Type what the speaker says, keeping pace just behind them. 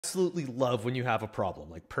absolutely love when you have a problem,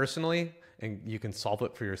 like personally, and you can solve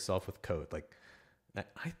it for yourself with code. Like,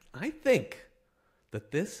 I think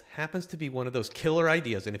that this happens to be one of those killer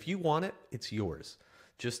ideas. And if you want it, it's yours.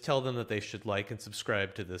 Just tell them that they should like and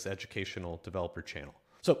subscribe to this educational developer channel.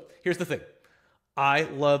 So here's the thing. I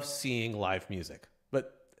love seeing live music,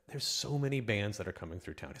 but there's so many bands that are coming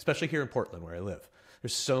through town, especially here in Portland where I live.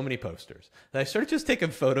 There's so many posters that I started just taking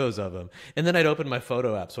photos of them. And then I'd open my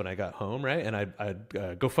photo apps when I got home, right? And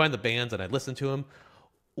I'd go find the bands and I'd listen to them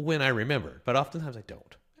when I remember. But oftentimes I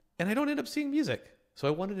don't. And I don't end up seeing music. So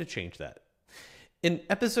I wanted to change that. In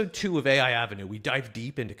episode 2 of AI Avenue, we dive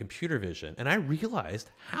deep into computer vision, and I realized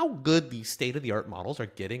how good these state-of-the-art models are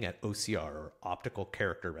getting at OCR, or optical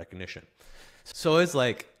character recognition. So I was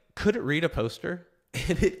like, could it read a poster?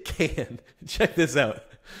 And it can. Check this out.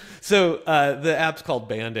 So the app's called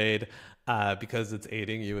BandAid because it's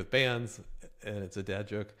aiding you with bands, and it's a dad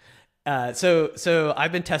joke. So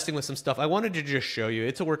I've been testing with some stuff. I wanted to just show you.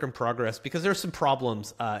 It's a work in progress because there's some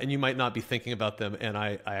problems, and you might not be thinking about them, and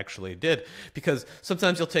I actually did. Because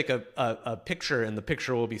sometimes you'll take a picture, and the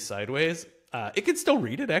picture will be sideways. It can still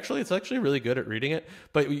read it, actually. It's actually really good at reading it,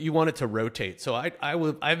 but you want it to rotate. So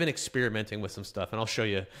I've been experimenting with some stuff, and I'll show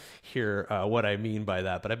you here what I mean by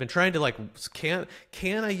that. But I've been trying to, like, can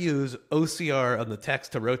I use OCR on the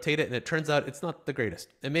text to rotate it? And it turns out it's not the greatest.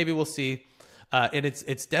 And maybe we'll see. And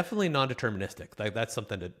it's definitely non-deterministic. Like, that's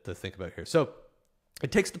something to think about here. So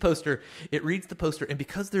it takes the poster, it reads the poster, and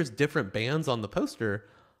because there's different bands on the poster,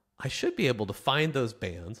 I should be able to find those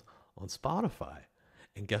bands on Spotify.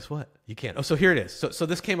 And guess what? You can't. Oh, so here it is. So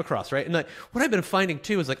this came across, right? And what I've been finding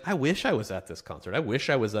too is, like, I wish I was at this concert. I wish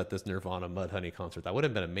I was at this Nirvana Mudhoney concert. That would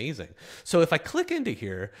have been amazing. So if I click into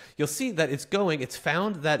here, you'll see that it's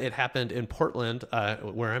found that it happened in Portland,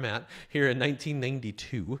 where I'm at, here in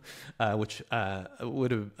 1992, which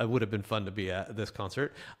would have been fun to be at this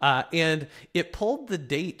concert. And it pulled the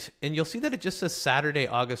date, and you'll see that it just says Saturday,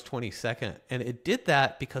 August 22nd. And it did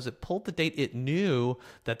that because it pulled the date. It knew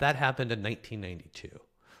that happened in 1992.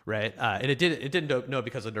 Right. And it didn't know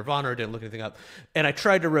because of Nirvana, or didn't look anything up. And I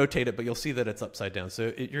tried to rotate it, but you'll see that it's upside down.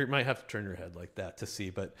 So you might have to turn your head like that to see.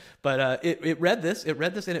 But it read this,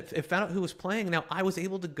 and it found out who was playing. Now I was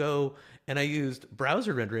able to go, and I used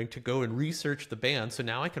browser rendering to go and research the band. So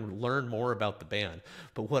now I can learn more about the band.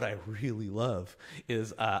 But what I really love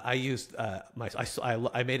is I used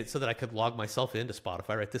I made it so that I could log myself into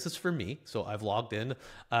Spotify. Right. This is for me. So I've logged in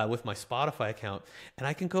with my Spotify account, and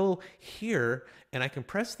I can go here and I can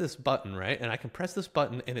press this button, right? And I can press this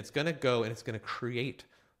button, and it's going to go and it's going to create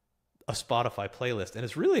a Spotify playlist. And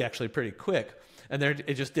it's really actually pretty quick. And there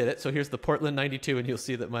it just did it. So here's the Portland 92, and you'll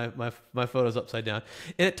see that my photo's upside down.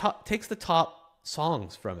 And it takes the top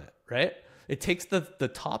songs from it, right? It takes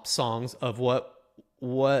the top songs of what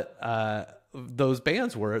those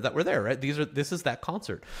bands were that were there, right? This is that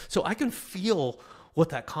concert. So I can feel what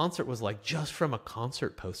that concert was like just from a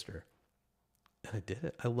concert poster. And I did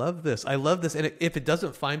it. I love this. And if it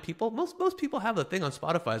doesn't find people, most people have the thing on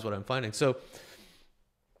Spotify is what I'm finding. So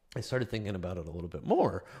I started thinking about it a little bit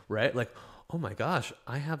more, right? Like, oh my gosh,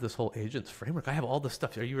 I have this whole agents framework. I have all this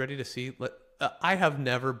stuff. Are you ready to see? I have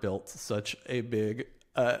never built such a big,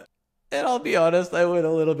 and I'll be honest, I went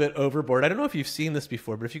a little bit overboard. I don't know if you've seen this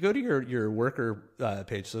before, but if you go to your worker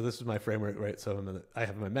page, so this is my framework, right? So I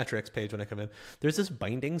have my metrics page when I come in. There's this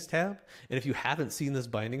bindings tab. And if you haven't seen this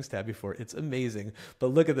bindings tab before, it's amazing. But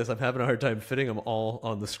look at this. I'm having a hard time fitting them all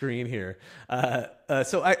on the screen here.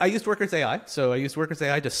 So I used Workers AI. So I used Workers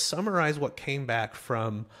AI to summarize what came back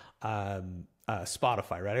from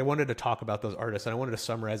Spotify, right? I wanted to talk about those artists, and I wanted to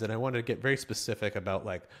summarize it. And I wanted to get very specific about,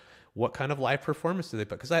 like, what kind of live performance do they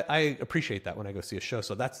put? Because I appreciate that when I go see a show.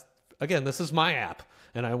 So this is my app,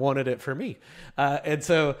 and I wanted it for me. And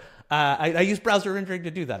so I used browser rendering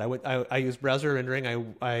to do that. I used browser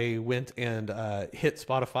rendering. I went and hit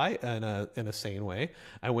Spotify in a sane way.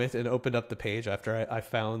 I went and opened up the page after I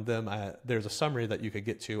found them. There's a summary that you could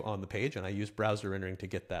get to on the page, and I used browser rendering to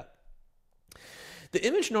get that. The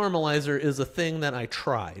image normalizer is a thing that I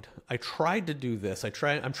tried. I tried to do this.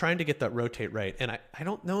 I'm trying to get that rotate right, and I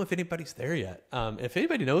don't know if anybody's there yet. If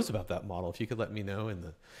anybody knows about that model, if you could let me know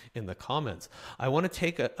in the comments. I want to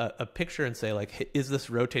take a picture and say, like, is this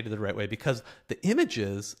rotated the right way? Because the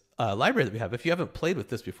images library that we have, if you haven't played with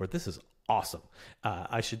this before, this is awesome.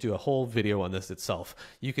 I should do a whole video on this itself.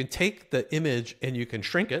 You can take the image and you can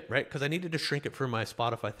shrink it, right? Because I needed to shrink it for my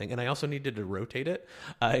Spotify thing. And I also needed to rotate it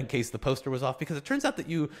in case the poster was off, because it turns out that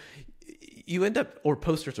you end up, or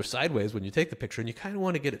posters are sideways when you take the picture, and you kind of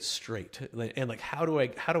want to get it straight. And like, how do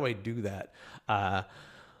I do that?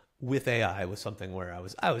 With AI was something where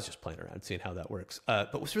I was just playing around, seeing how that works.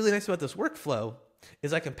 But what's really nice about this workflow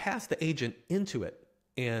is I can pass the agent into it.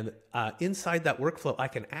 And inside that workflow, I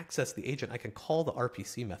can access the agent. I can call the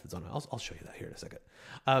RPC methods on it. I'll show you that here in a second.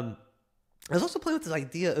 I was also playing with this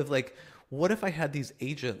idea of like, what if I had these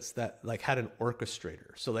agents that like had an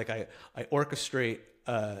orchestrator? So like I orchestrate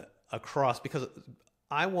across, because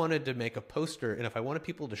I wanted to make a poster, and if I wanted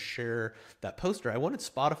people to share that poster, I wanted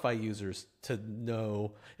Spotify users to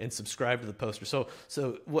know and subscribe to the poster.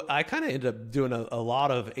 So what I kind of ended up doing a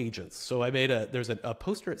lot of agents. So I made there's a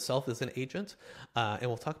poster itself is an agent, and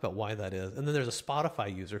we'll talk about why that is. And then there's a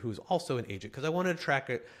Spotify user who's also an agent, because I wanted to track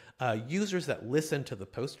it. Users that listen to the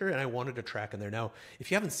poster, and I wanted to track in there. Now,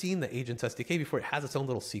 if you haven't seen the Agents SDK before, it has its own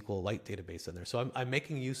little SQLite database in there. So I'm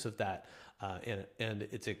making use of that, and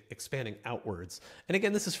it's expanding outwards. And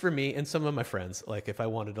again, this is for me and some of my friends. Like if I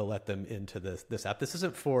wanted to let them into this app, this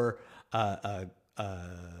isn't for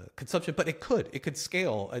consumption, but it could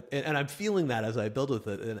scale, and I'm feeling that as I build with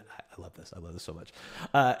it. And I love this so much.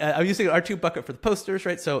 I'm using an R2 bucket for the posters,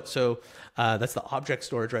 right? So that's the object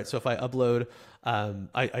storage, right? So if I upload,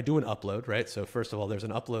 I do an upload, right? So first of all, there's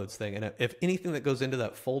an uploads thing, and if anything that goes into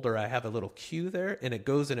that folder, I have a little queue there, and it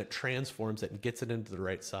goes and it transforms it and gets it into the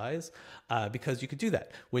right size, because you could do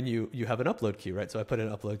that when you have an upload queue, right? So I put an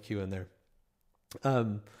upload queue in there.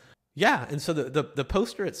 Yeah, and so the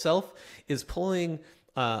poster itself is pulling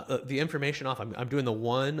the information off. I'm doing the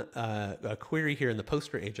one query here in the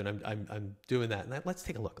poster agent. I'm doing that, and let's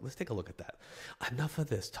take a look. Let's take a look at that. Enough of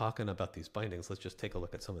this talking about these bindings. Let's just take a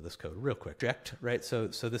look at some of this code real quick. Object, right? So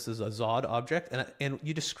this is a Zod object, and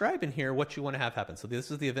you describe in here what you want to have happen. So this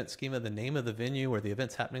is the event schema, the name of the venue where the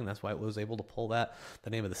event's happening. That's why it was able to pull that. The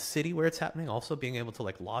name of the city where it's happening, also being able to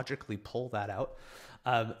like logically pull that out.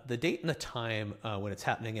 The date and the time when it's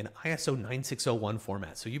happening in ISO 9601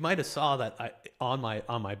 format. So you might have saw that on my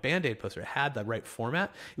BandAid poster, it had the right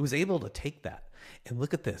format. It was able to take that and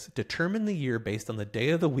look at this. Determine the year based on the day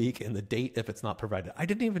of the week and the date if it's not provided. I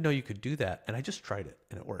didn't even know you could do that, and I just tried it,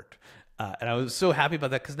 and it worked. And I was so happy about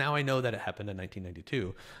that because now I know that it happened in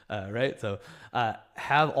 1992, right? So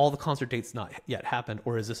have all the concert dates not yet happened,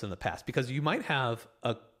 or is this in the past? Because you might have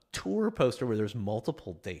a tour poster where there's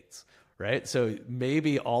multiple dates, right? So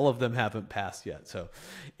maybe all of them haven't passed yet. So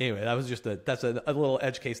anyway, that was just that's a little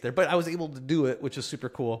edge case there, but I was able to do it, which is super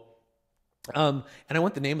cool. And I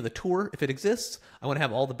want the name of the tour, if it exists. I want to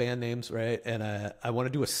have all the band names, right? And I want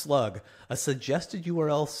to do a slug, a suggested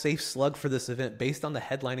URL safe slug for this event based on the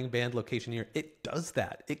headlining band location here. It does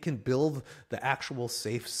that. It can build the actual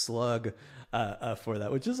safe slug for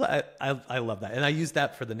that, which is, I love that. And I use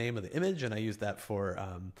that for the name of the image, and I use that for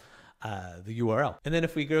the URL. And then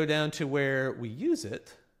if we go down to where we use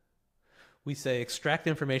it, we say extract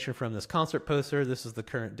information from this concert poster. This is the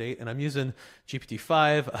current date, and I'm using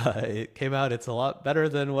GPT-5. It came out. It's a lot better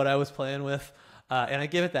than what I was playing with, and I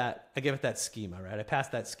give it that schema, right? I pass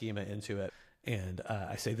that schema into it, and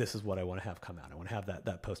I say this is what I want to have come out. I want to have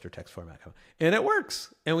that poster text format come out, and it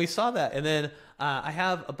works. And we saw that, and then I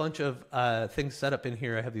have a bunch of things set up in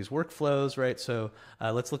here. I have these workflows, right? So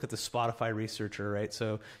let's look at the Spotify researcher, right?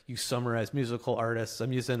 So you summarize musical artists.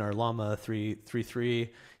 I'm using our Llama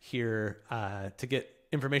 333 here to get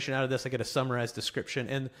information out of this. I get a summarized description.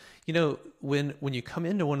 And you know, when you come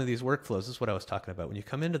into one of these workflows, this is what I was talking about. When you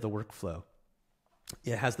come into the workflow,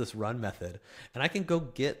 it has this run method, and I can go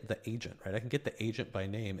get the agent, right? I can get the agent by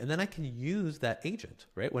name, and then I can use that agent,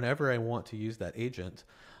 right? Whenever I want to use that agent,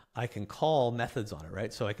 I can call methods on it,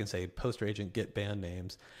 right? So I can say poster agent get band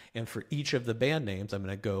names, and for each of the band names, I'm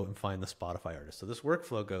going to go and find the Spotify artist. So this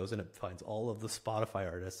workflow goes and it finds all of the Spotify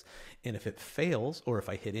artists, and if it fails, or if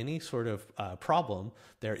I hit any sort of problem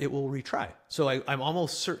there, it will retry. So I'm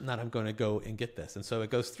almost certain that I'm going to go and get this. And so it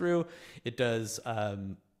goes through, it does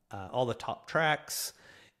all the top tracks,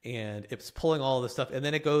 and it's pulling all this stuff, and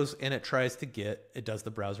then it goes and it tries to it does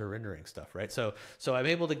the browser rendering stuff, right? So I'm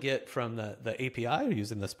able to get from the API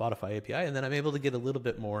using the Spotify API, and then I'm able to get a little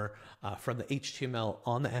bit more from the HTML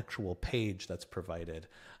on the actual page that's provided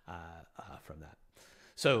from that.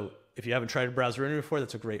 So if you haven't tried a browser rendering before,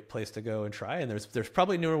 that's a great place to go and try. And there's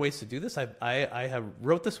probably newer ways to do this. I have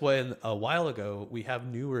wrote this way a while ago. We have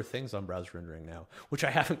newer things on browser rendering now, which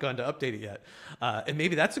I haven't gone to update it yet. And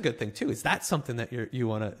maybe that's a good thing too. Is that something that you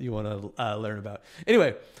want to learn about?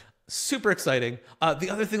 Anyway, super exciting. The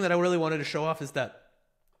other thing that I really wanted to show off is that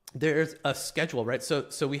there's a schedule, right?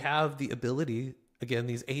 So we have the ability, again,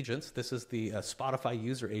 these agents. This is the Spotify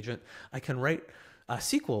user agent. I can write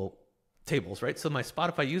SQL tables, right? So my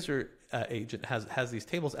Spotify user agent has these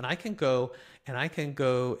tables, and I can go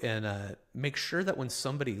and make sure that when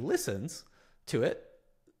somebody listens to it,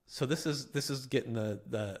 so this is getting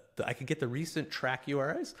the I can get the recent track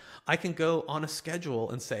URIs. I can go on a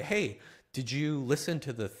schedule and say, hey, did you listen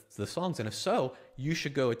to the songs? And if so, you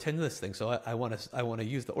should go attend this thing. So I want to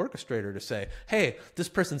use the orchestrator to say, hey, this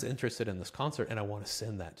person's interested in this concert, and I want to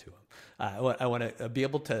send that to them. I want to be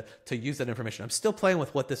able to use that information. I'm still playing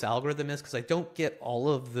with what this algorithm is because I don't get all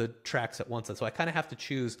of the tracks at once. And so I kind of have to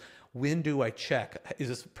choose, when do I check? Is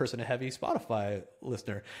this person a heavy Spotify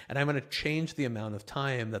listener? And I'm going to change the amount of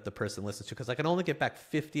time that the person listens to, because I can only get back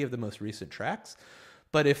 50 of the most recent tracks.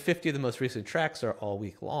 But if 50 of the most recent tracks are all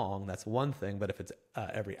week long, that's one thing. But if it's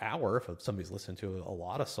every hour, if somebody's listened to a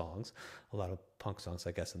lot of songs, a lot of punk songs,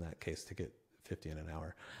 I guess in that case, to get 50 in an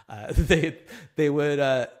hour, they would,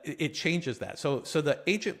 it changes that. So the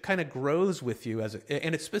agent kind of grows with you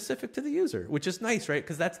and it's specific to the user, which is nice, right?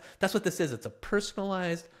 Because that's what this is. It's a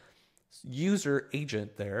personalized user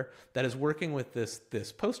agent there that is working with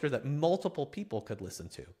this poster that multiple people could listen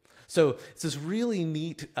to. So it's this really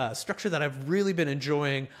neat structure that I've really been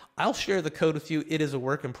enjoying. I'll share the code with you. It is a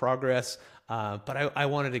work in progress, but I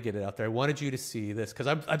wanted to get it out there. I wanted you to see this because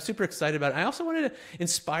I'm super excited about it. I also wanted to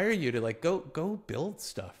inspire you to like go build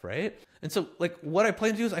stuff, right? And so like what I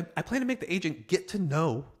plan to do is I plan to make the agent get to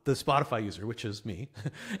know the Spotify user, which is me.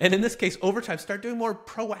 And in this case, over time, start doing more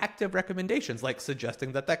proactive recommendations, like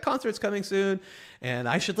suggesting that concert's coming soon and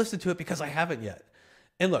I should listen to it because I haven't yet.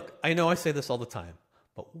 And look, I know I say this all the time,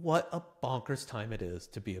 but what a bonkers time it is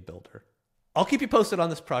to be a builder. I'll keep you posted on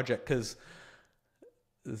this project because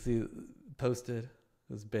this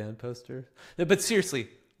band poster. But seriously,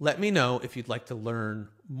 let me know if you'd like to learn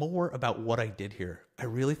more about what I did here. I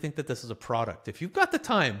really think that this is a product. If you've got the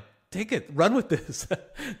time, take it, run with this.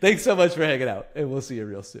 Thanks so much for hanging out, and we'll see you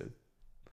real soon.